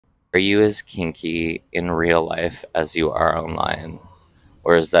Are you as kinky in real life as you are online?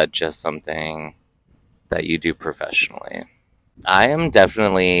 Or is that just something that you do professionally? I am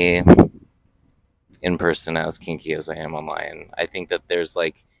definitely in person as kinky as I am online. I think that there's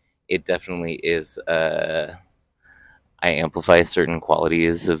like, it definitely is, I amplify certain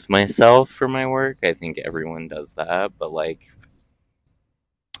qualities of myself for my work. I think everyone does that, but like,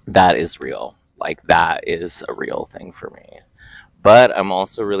 that is real. Like, that is a real thing for me. But I'm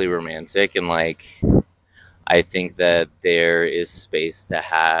also really romantic, and like, I think that there is space to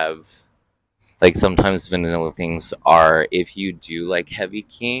have, like, sometimes vanilla things are, if you do like heavy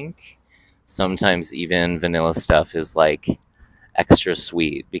kink, sometimes even vanilla stuff is like extra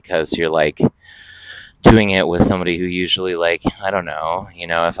sweet because you're like doing it with somebody who usually, like, I don't know,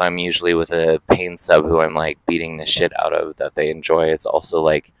 if I'm usually with a pain sub who I'm like beating the shit out of that they enjoy, it's also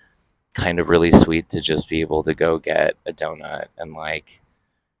like kind of really sweet to just be able to go get a donut and like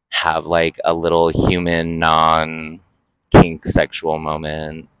have like a little human non kink sexual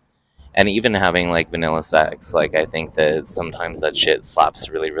moment. And even having like vanilla sex, like, I think that sometimes that shit slaps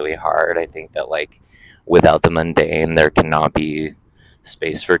really, really hard. I think that like without the mundane there cannot be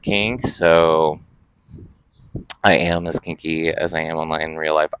space for kink. So I am as kinky as I am online in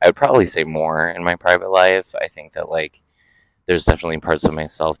real life. I would probably say more in my private life. I think that like there's definitely parts of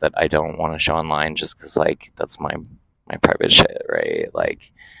myself that I don't want to show online just because like that's my private shit, right?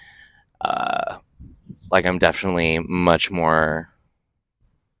 Uh like I'm definitely much more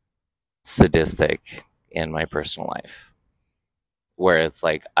sadistic in my personal life, where it's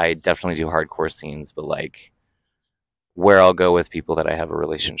like I definitely do hardcore scenes, but like where I'll go with people that I have a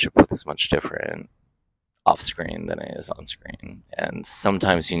relationship with is much different off screen than it is on screen. And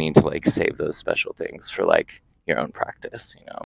sometimes you need to like save those special things for like your own practice,